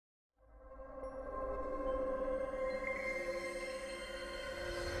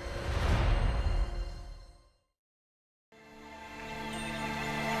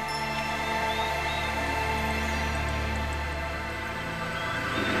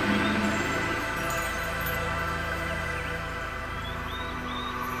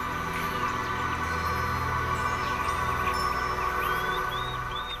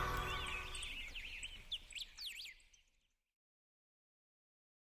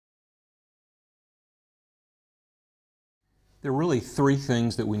There are really three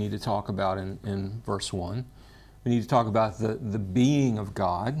things that we need to talk about in verse 1. We need to talk about the being of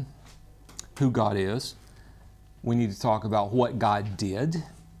God, who God is. We need to talk about what God did.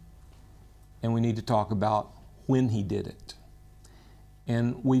 And we need to talk about when He did it.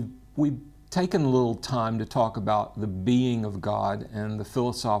 And we've taken a little time to talk about the being of God and the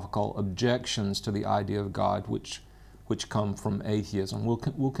philosophical objections to the idea of God which come from atheism.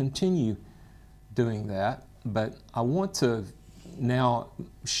 We'll continue doing that, but I want to now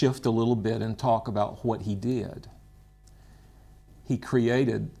shift a little bit and talk about what He did. He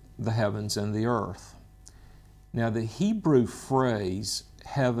created the heavens and the earth. Now the Hebrew phrase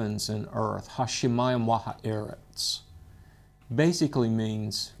heavens and earth, hashemayim wa ha'eretz, basically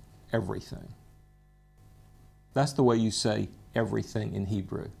means everything. That's the way you say everything in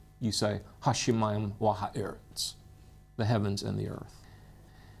Hebrew. You say hashemayim wa ha'eretz, the heavens and the earth.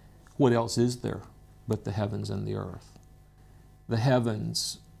 What else is there but the heavens and the earth? The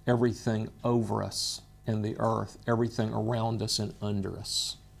heavens, everything over us, and the earth, everything around us and under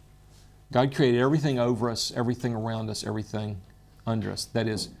us. God created everything over us, everything around us, everything under us. That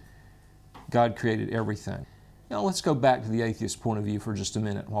is, God created everything. Now let's go back to the atheist point of view for just a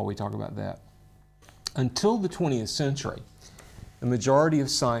minute while we talk about that. Until the 20th century, the majority of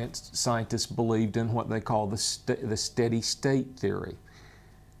scientists believed in what they call the steady state theory.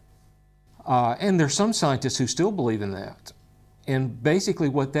 And there's some scientists who still believe in that. And basically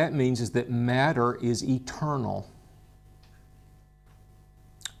what that means is that matter is eternal.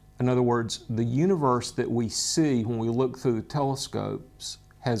 In other words, the universe that we see when we look through the telescopes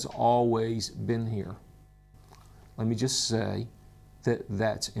has always been here. Let me just say that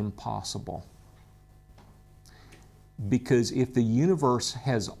that's impossible. Because if the universe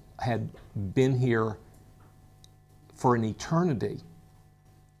had been here for an eternity,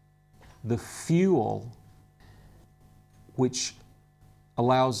 the fuel which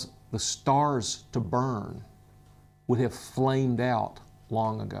allows the stars to burn would have flamed out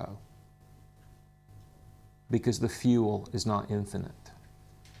long ago, because the fuel is not infinite.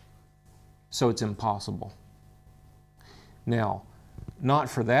 So it's impossible. Now, not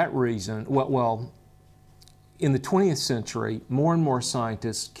for that reason, well, in the 20th century, more and more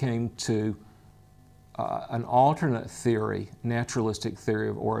scientists came to an alternate theory, naturalistic theory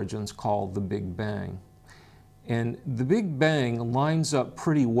of origins called the Big Bang. And the Big Bang lines up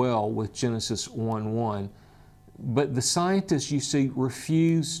pretty well with Genesis 1:1, but the scientists, you see,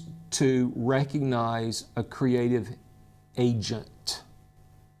 refuse to recognize a creative agent,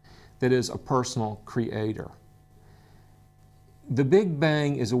 that is, a personal creator. The Big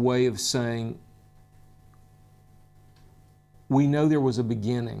Bang is a way of saying, we know there was a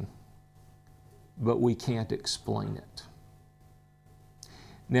beginning, but we can't explain it.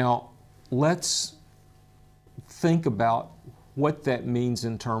 Now, let's think about what that means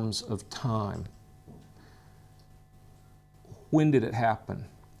in terms of time. When did it happen?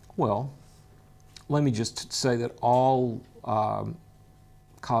 Well, let me just say that all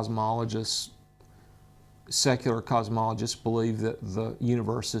cosmologists, secular cosmologists, believe that the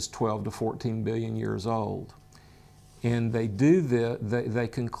universe is 12 to 14 billion years old. And they do they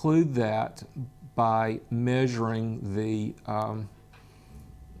conclude that by measuring the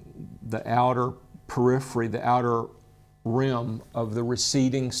outer periphery, the outer rim of the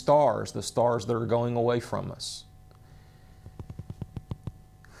receding stars, the stars that are going away from us.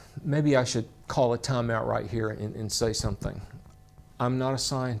 Maybe I should call a timeout right here and say something. I'm not a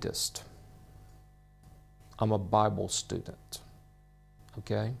scientist. I'm a Bible student,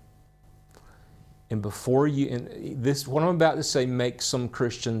 okay? And before you, and this, what I'm about to say makes some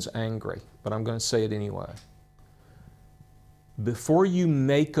Christians angry, but I'm going to say it anyway. Before you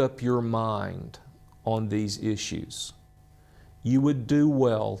make up your mind on these issues, you would do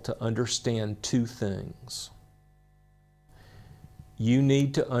well to understand two things. You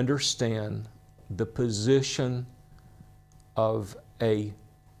need to understand the position of an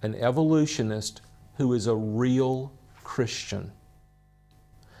evolutionist who is a real Christian.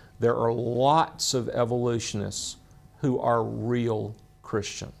 There are lots of evolutionists who are real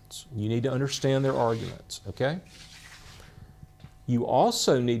Christians. You need to understand their arguments, okay? You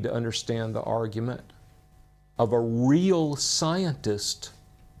also need to understand the argument of a real scientist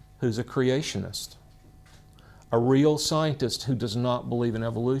who's a creationist, a real scientist who does not believe in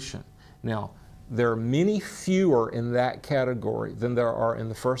evolution. Now, there are many fewer in that category than there are in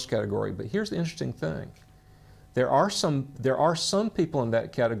the first category, but here's the interesting thing. There are some people in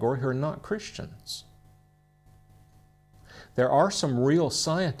that category who are not Christians. There are some real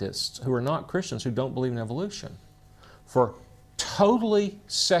scientists who are not Christians who don't believe in evolution for totally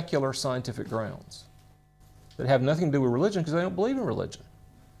secular scientific grounds. that have nothing to do with religion because they don't believe in religion.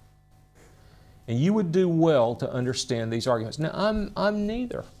 And you would do well to understand these arguments. Now, I'm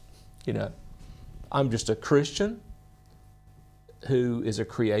neither. You know, I'm just a Christian who is a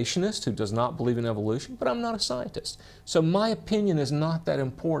creationist, who does not believe in evolution, but I'm not a scientist. So my opinion is not that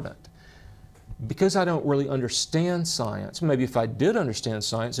important. Because I don't really understand science, maybe if I did understand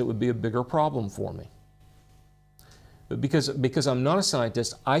science, it would be a bigger problem for me. But because I'm not a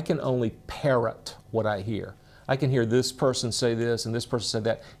scientist, I can only parrot what I hear. I can hear this person say this and this person say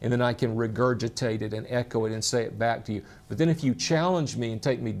that, and then I can regurgitate it and echo it and say it back to you. But then if you challenge me and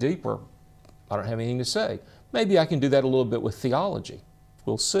take me deeper, I don't have anything to say. Maybe I can do that a little bit with theology.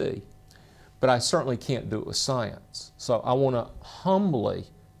 We'll see. But I certainly can't do it with science. So I want to humbly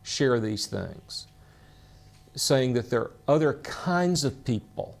share these things, saying that there are other kinds of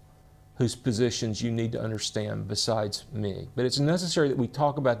people whose positions you need to understand besides me. But it's necessary that we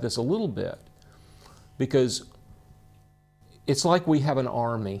talk about this a little bit, because it's like we have an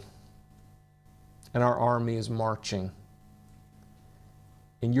army, and our army is marching.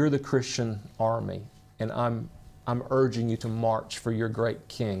 And you're the Christian army, and I'm urging you to march for your great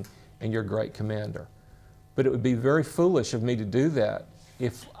king and your great commander. But it would be very foolish of me to do that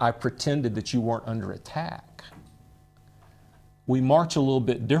if I pretended that you weren't under attack. We march a little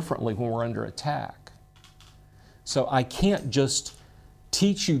bit differently when we're under attack. So I can't just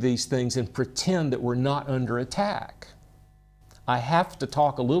teach you these things and pretend that we're not under attack. I have to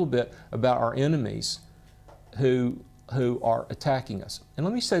talk a little bit about our enemies who are attacking us. And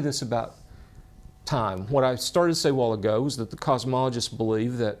let me say this about time. What I started to say a while ago was that the cosmologists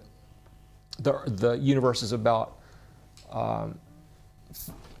believe that the universe is about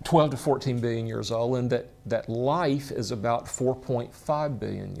 12 to 14 billion years old, and that life is about 4.5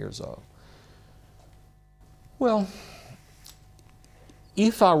 billion years old. Well,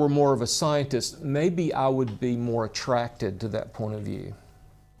 if I were more of a scientist, maybe I would be more attracted to that point of view.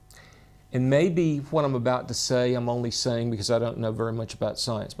 And maybe what I'm about to say, I'm only saying because I don't know very much about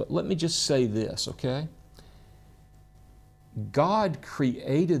science. But let me just say this, okay? God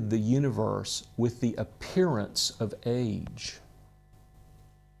created the universe with the appearance of age.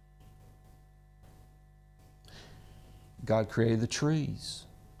 God created the trees.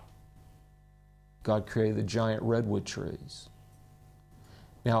 God created the giant redwood trees.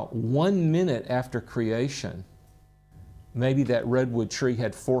 Now, 1 minute after creation, maybe that redwood tree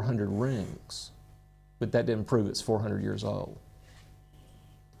had 400 rings, but that didn't prove it's 400 years old.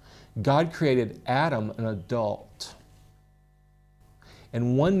 God created Adam, an adult.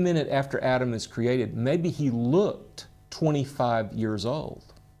 And 1 minute after Adam is created, maybe he looked 25 years old,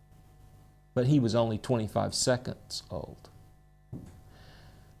 but he was only 25 seconds old.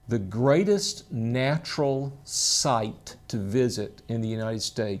 The greatest natural site to visit in the United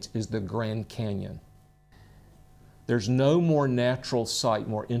States is the Grand Canyon. There's no more natural site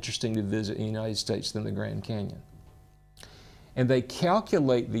more interesting to visit in the United States than the Grand Canyon. And they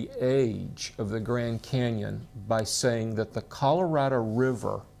calculate the age of the Grand Canyon by saying that the Colorado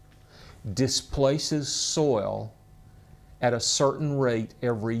River displaces soil at a certain rate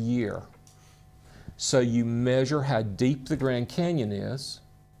every year. So you measure how deep the Grand Canyon is,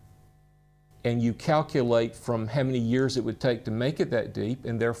 and you calculate from how many years it would take to make it that deep,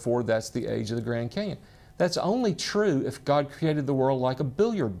 and therefore that's the age of the Grand Canyon. That's only true if God created the world like a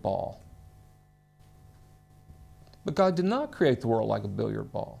billiard ball. But God did not create the world like a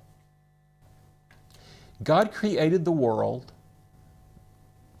billiard ball. God created the world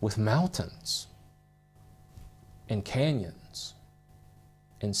with mountains and canyons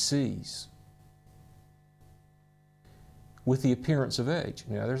and seas, with the appearance of age.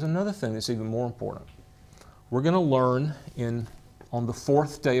 Now, there's another thing that's even more important. We're going to learn on the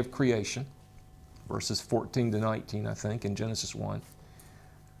fourth day of creation, verses 14 to 19, I think, in Genesis 1.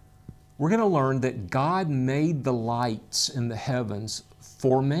 We're going to learn that God made the lights in the heavens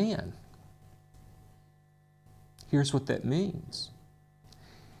for man. Here's what that means.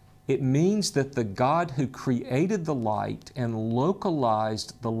 It means that the God who created the light and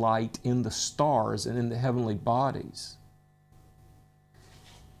localized the light in the stars and in the heavenly bodies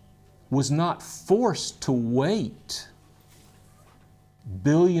was not forced to wait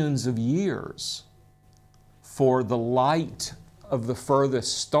billions of years for the light of the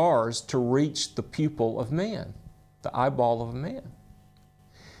furthest stars to reach the pupil of man, the eyeball of man.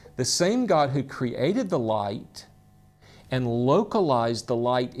 The same God who created the light and localized the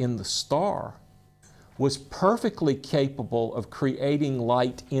light in the star was perfectly capable of creating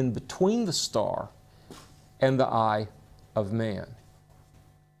light in between the star and the eye of man.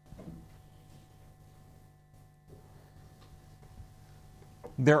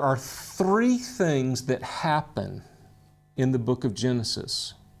 There are three things that happen in the book of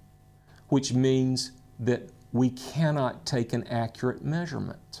Genesis, which means that we cannot take an accurate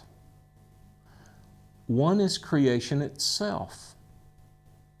measurement. One is creation itself.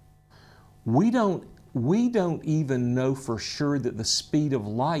 We don't even know for sure that the speed of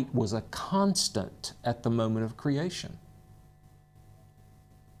light was a constant at the moment of creation.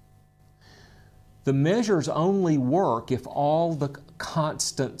 The measures only work if all the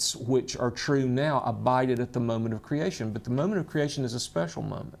constants which are true now abided at the moment of creation. But the moment of creation is a special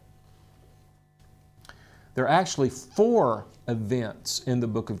moment. There are actually 4 events in the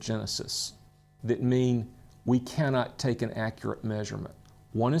book of Genesis that mean we cannot take an accurate measurement.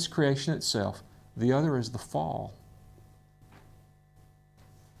 One is creation itself. The other is the fall.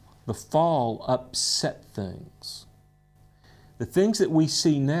 The fall upset things. The things that we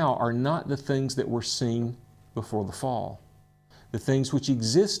see now are not the things that were seen before the fall. The things which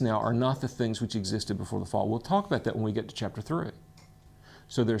exist now are not the things which existed before the fall. We'll talk about that when we get to chapter 3.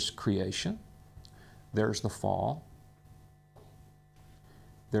 So there's creation, there's the fall,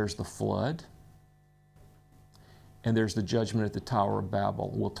 there's the flood, and there's the judgment at the Tower of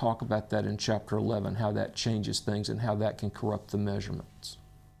Babel. We'll talk about that in chapter 11, how that changes things and how that can corrupt the measurements.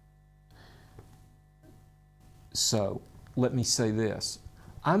 So, let me say this.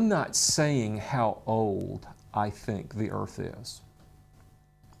 I'm not saying how old I think the earth is.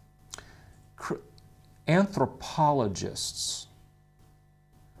 Anthropologists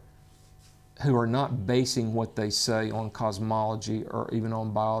who are not basing what they say on cosmology or even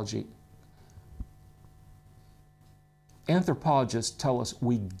on biology, anthropologists tell us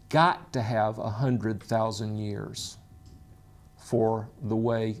we got to have 100,000 years for the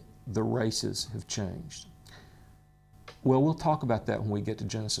way the races have changed. Well, we'll talk about that when we get to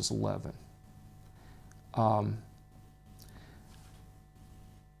Genesis 11.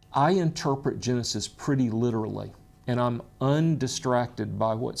 I interpret Genesis pretty literally, and I'm undistracted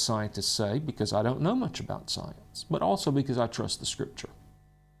by what scientists say because I don't know much about science, but also because I trust the Scripture.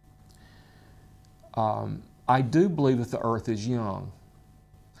 I do believe that the earth is young.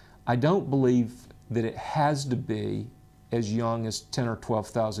 I don't believe that it has to be as young as 10 or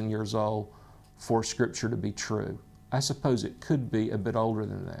 12,000 years old for Scripture to be true. I suppose it could be a bit older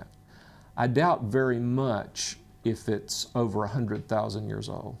than that. I doubt very much if it's over 100,000 years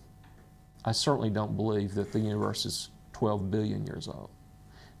old. I certainly don't believe that the universe is 12 billion years old.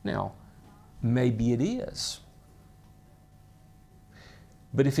 Now, maybe it is.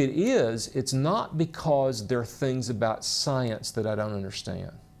 But if it is, it's not because there are things about science that I don't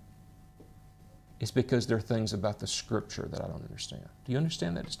understand. It's because there are things about the Scripture that I don't understand. Do you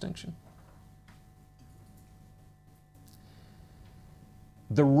understand that distinction?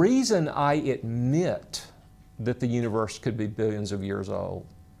 The reason I admit that the universe could be billions of years old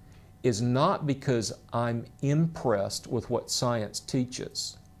is not because I'm impressed with what science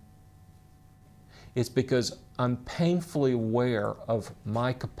teaches. It's because I'm painfully aware of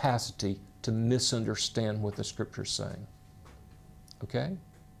my capacity to misunderstand what the Scripture's saying. Okay?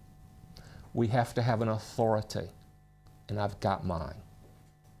 We have to have an authority, and I've got mine.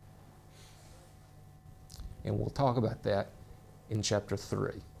 And we'll talk about that in chapter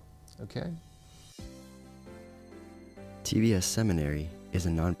 3. Okay? TVS Seminary is a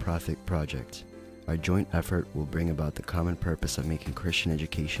nonprofit project. Our joint effort will bring about the common purpose of making Christian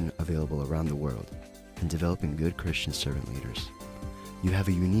education available around the world and developing good Christian servant leaders. You have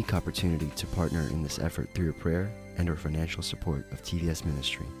a unique opportunity to partner in this effort through your prayer and/or financial support of TVS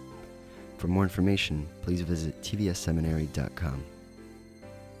Ministry. For more information, please visit tvsseminary.com.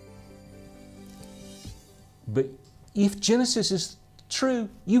 But if Genesis is true,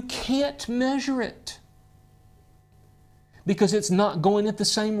 you can't measure it because it's not going at the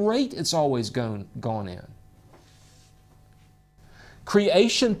same rate it's always gone in.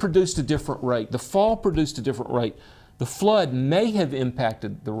 Creation produced a different rate. The fall produced a different rate. The flood may have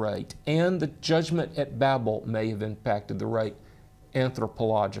impacted the rate, and the judgment at Babel may have impacted the rate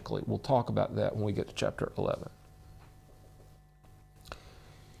anthropologically. We'll talk about that when we get to chapter 11.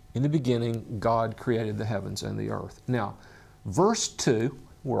 In the beginning, God created the heavens and the earth. Now, verse 2,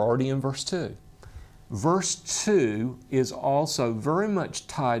 we're already in verse 2. Verse 2 is also very much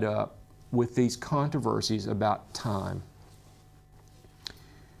tied up with these controversies about time.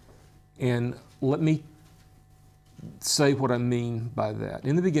 And let me say what I mean by that.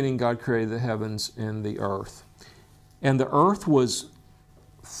 In the beginning, God created the heavens and the earth. And the earth was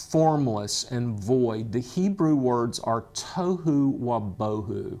formless and void. The Hebrew words are tohu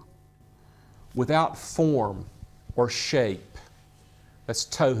wabohu, without form or shape. That's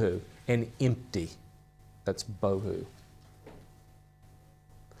tohu. And empty. That's bohu.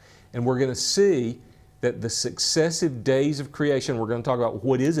 And we're going to see that the successive days of creation, we're going to talk about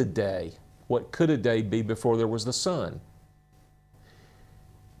what is a day, what could a day be before there was the sun.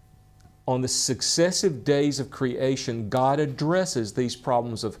 On the successive days of creation, God addresses these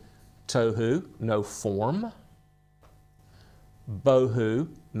problems of tohu, no form, bohu,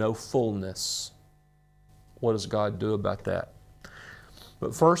 no fullness. What does God do about that?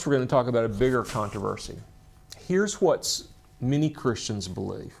 But first we're going to talk about a bigger controversy. Here's what many Christians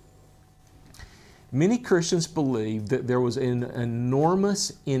believe. Many Christians believe that there was an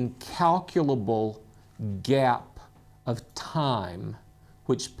enormous, incalculable gap of time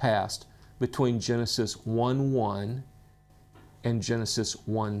which passed between Genesis 1:1 and Genesis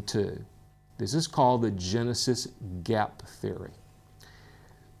 1:2. This is called the Genesis gap theory.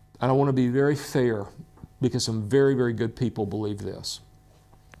 And I want to be very fair because some very, very good people believe this.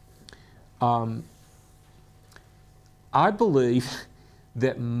 I believe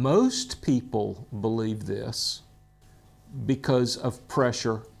that most people believe this because of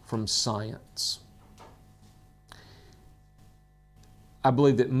pressure from science. I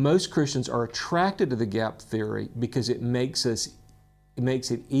believe that most Christians are attracted to the gap theory because it makes it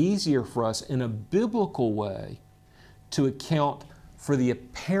easier for us in a biblical way to account for the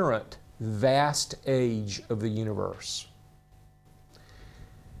apparent vast age of the universe.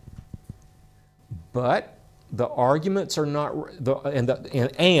 But the arguments are not, the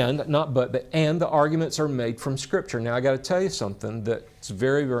arguments are made from Scripture. Now I got to tell you something that's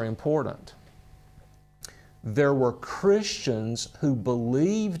very, very important. There were Christians who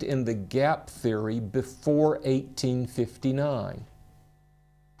believed in the gap theory before 1859.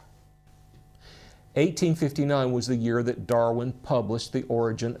 1859 was the year that Darwin published The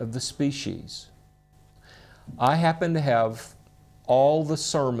Origin of the Species. I happen to have all the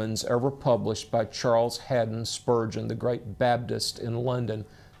sermons ever published by Charles Haddon Spurgeon, the great Baptist in London,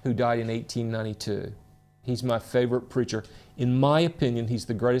 who died in 1892. He's my favorite preacher. In my opinion, he's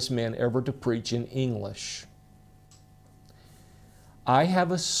the greatest man ever to preach in English. I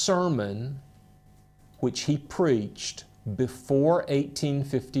have a sermon which he preached before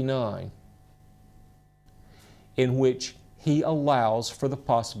 1859 in which he allows for the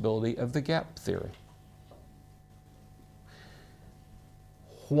possibility of the gap theory.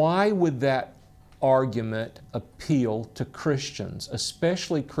 Why would that argument appeal to Christians,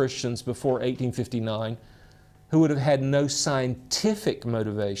 especially Christians before 1859, who would have had no scientific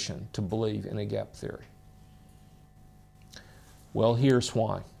motivation to believe in a gap theory? Well, here's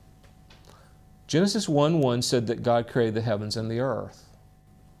why. Genesis 1:1 said that God created the heavens and the earth.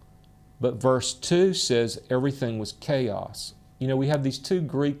 But verse 2 says everything was chaos. You know, we have these two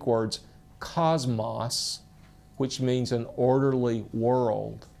Greek words, cosmos, which means an orderly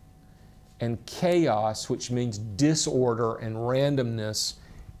world, and chaos, which means disorder and randomness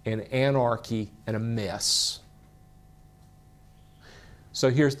and anarchy and a mess. So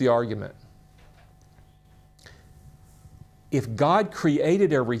here's the argument. If God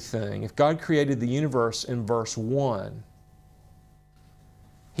created everything, if God created the universe in verse 1,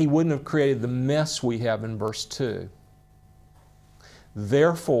 He wouldn't have created the mess we have in verse 2.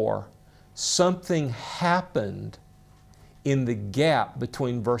 Therefore, something happened in the gap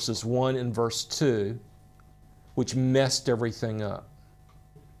between verses 1 and verse 2 which messed everything up.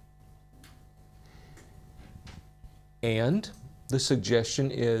 And the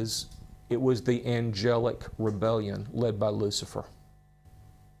suggestion is it was the angelic rebellion led by Lucifer.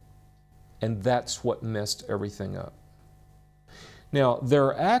 And that's what messed everything up. Now, there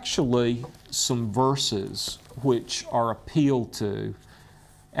are actually some verses which are appealed to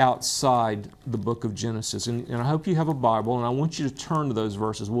outside the book of Genesis. And I hope you have a Bible, and I want you to turn to those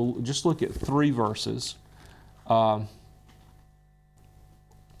verses. We'll just look at 3 verses. One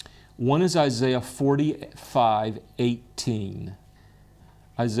is Isaiah 45:18.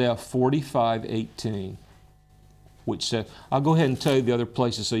 Isaiah 45:18, which says, I'll go ahead and tell you the other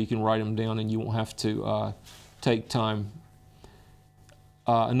places so you can write them down and you won't have to take time.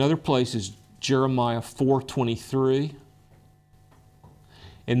 Another place is Jeremiah 4:23.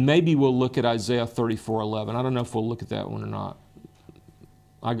 And maybe we'll look at Isaiah 34:11. I don't know if we'll look at that one or not.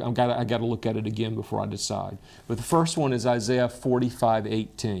 I got to look at it again before I decide. But the first one is Isaiah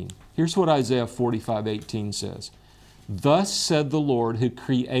 45:18. Here's what Isaiah 45:18 says. Thus said the Lord who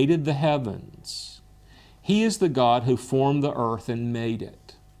created the heavens. He is the God who formed the earth and made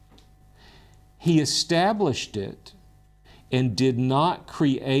it. He established it and did not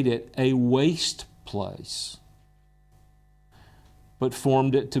create it a waste place, but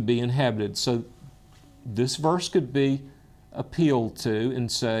formed it to be inhabited. So this verse could be appealed to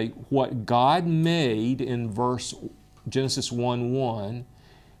and say what God made in Genesis 1:1,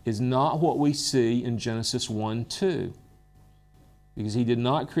 is not what we see in Genesis 1:2, because He did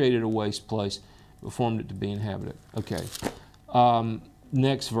not create it a waste place, but formed it to be inhabited. Okay,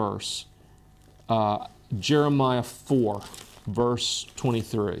 next verse, Jeremiah 4, verse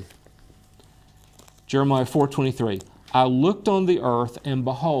 23. Jeremiah 4:23. I looked on the earth, and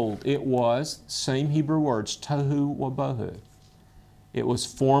behold, it was, same Hebrew words, tohu wabohu. It was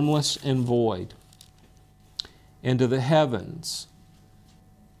formless and void. And to the heavens,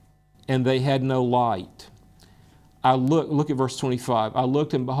 and they had no light. I look at verse 25. I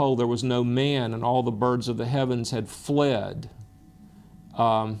looked, and behold, there was no man, and all the birds of the heavens had fled.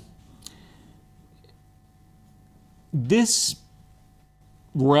 This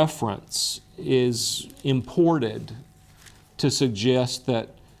reference is imported to suggest that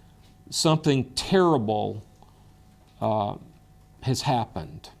something terrible has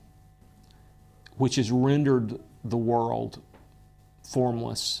happened, which has rendered the world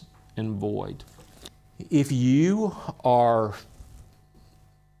formless and void. If you are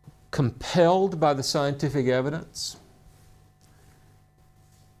compelled by the scientific evidence,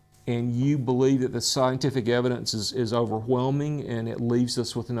 and you believe that the scientific evidence is overwhelming and it leaves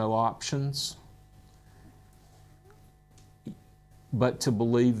us with no options, but to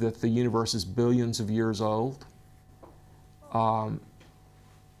believe that the universe is billions of years old,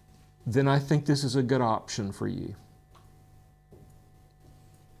 then I think this is a good option for you.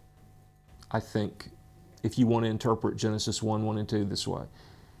 I think if you want to interpret Genesis 1:1 and 2 this way.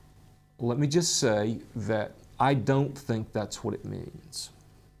 Let me just say that I don't think that's what it means.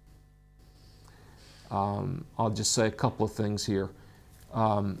 I'll just say a couple of things here.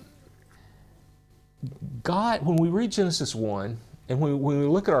 God, when we read Genesis 1, and when we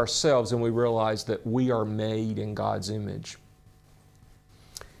look at ourselves and we realize that we are made in God's image,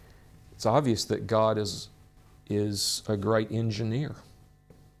 it's obvious that God is a great engineer.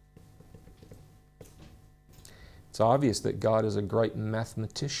 It's obvious that God is a great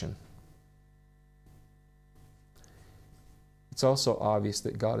mathematician. It's also obvious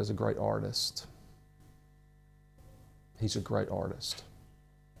that God is a great artist. He's a great artist.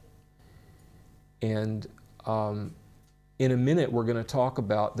 And in a minute, we're going to talk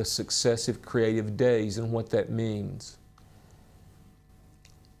about the successive creative days and what that means.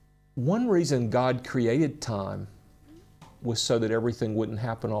 One reason God created time was so that everything wouldn't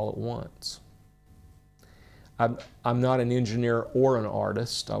happen all at once. I'm not an engineer or an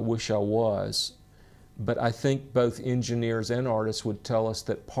artist. I wish I was. But I think both engineers and artists would tell us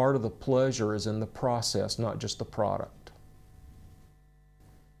that part of the pleasure is in the process, not just the product.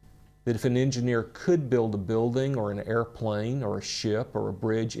 That if an engineer could build a building or an airplane or a ship or a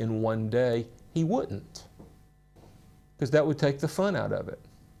bridge in one day, he wouldn't, because that would take the fun out of it.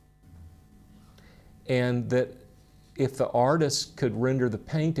 And that if the artist could render the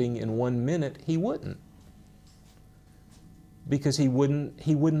painting in 1 minute, he wouldn't, because he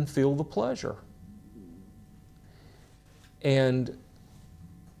wouldn't feel the pleasure. And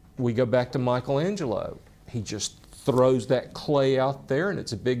we go back to Michelangelo. He just throws that clay out there and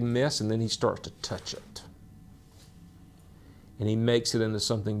it's a big mess, and then he starts to touch it. And he makes it into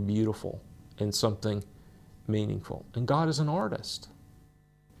something beautiful and something meaningful. And God is an artist.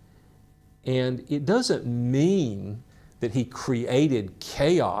 And it doesn't mean that He created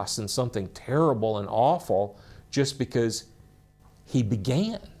chaos and something terrible and awful just because He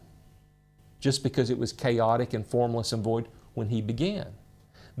began. Just because it was chaotic and formless and void when He began.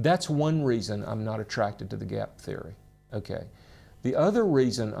 That's one reason I'm not attracted to the gap theory. Okay. The other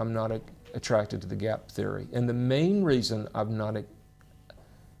reason I'm not attracted to the gap theory, and the main reason I'm not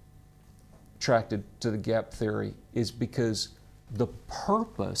attracted to the gap theory, is because the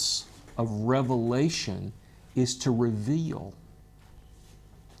purpose of revelation is to reveal,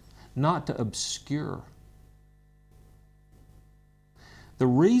 not to obscure. The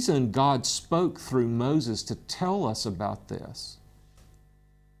reason God spoke through Moses to tell us about this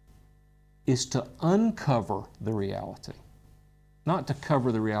is to uncover the reality, not to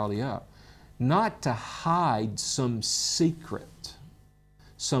cover the reality up, not to hide some secret,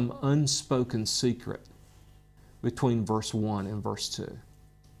 some unspoken secret between verse 1 and verse 2.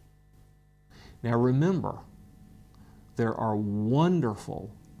 Now remember, there are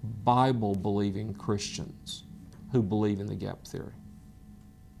wonderful Bible-believing Christians who believe in the gap theory.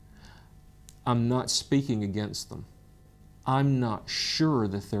 I'm not speaking against them. I'm not sure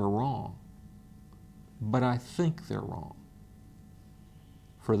that they're wrong, but I think they're wrong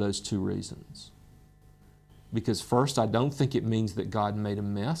for those two reasons. Because first, I don't think it means that God made a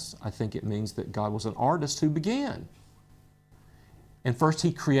mess. I think it means that God was an artist who began. And first,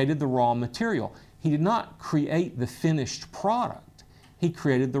 He created the raw material. He did not create the finished product. He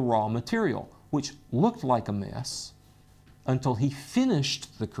created the raw material, which looked like a mess until He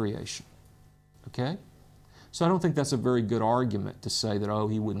finished the creation. Okay? So I don't think that's a very good argument to say that, oh,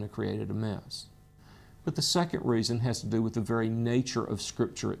 He wouldn't have created a mess. But the second reason has to do with the very nature of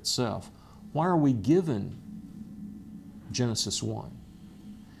Scripture itself. Why are we given Genesis 1?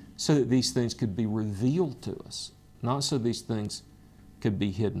 So that these things could be revealed to us, not so these things could be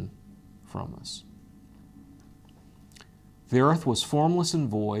hidden from us. The earth was formless and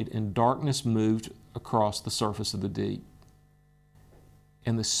void, and darkness moved across the surface of the deep.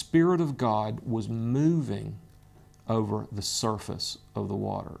 And the Spirit of God was moving over the surface of the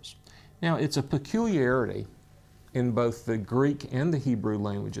waters. Now, it's a peculiarity in both the Greek and the Hebrew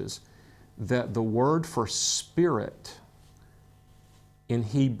languages that the word for spirit in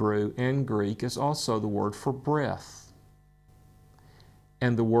Hebrew and Greek is also the word for breath.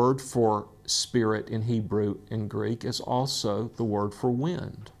 And the word for spirit in Hebrew and Greek is also the word for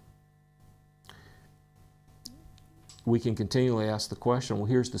wind. We can continually ask the question, well,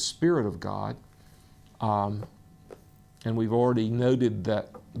 here's the Spirit of God. And we've already noted that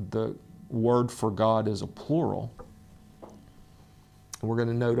the word for God is a plural. And we're going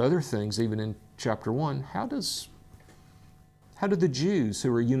to note other things even in chapter 1. How do the Jews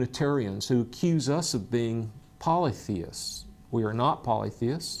who are Unitarians, who accuse us of being polytheists? We are not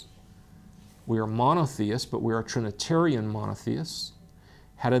polytheists. We are monotheists, but we are Trinitarian monotheists.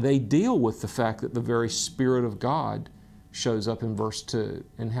 How do they deal with the fact that the very Spirit of God shows up in verse 2?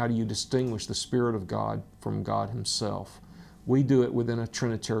 And how do you distinguish the Spirit of God from God Himself? We do it within a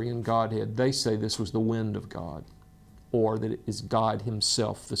Trinitarian Godhead. They say this was the wind of God, or that it is God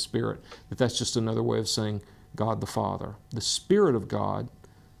Himself, the Spirit. That that's just another way of saying God the Father. The Spirit of God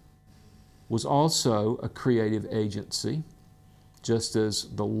was also a creative agency, just as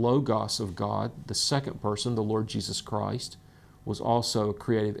the Logos of God, the second person, the Lord Jesus Christ, was also a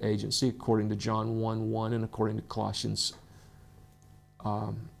creative agency according to John 1:1 and according to Colossians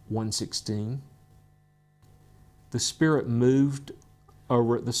 1:16. The Spirit moved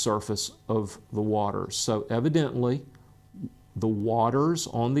over the surface of the waters. So evidently, the waters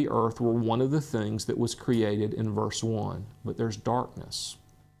on the earth were one of the things that was created in verse 1. But there's darkness.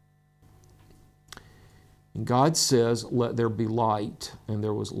 And God says, let there be light, and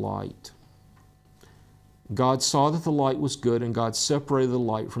there was light. God saw that the light was good, and God separated the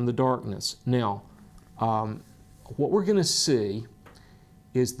light from the darkness. Now, what we're going to see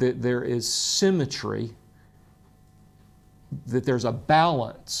is that there is symmetry, that there's a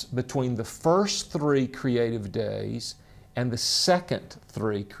balance between the first 3 creative days and the second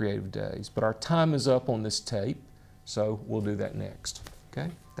 3 creative days. But our time is up on this tape, so we'll do that next.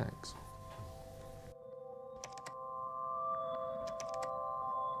 Okay? Thanks.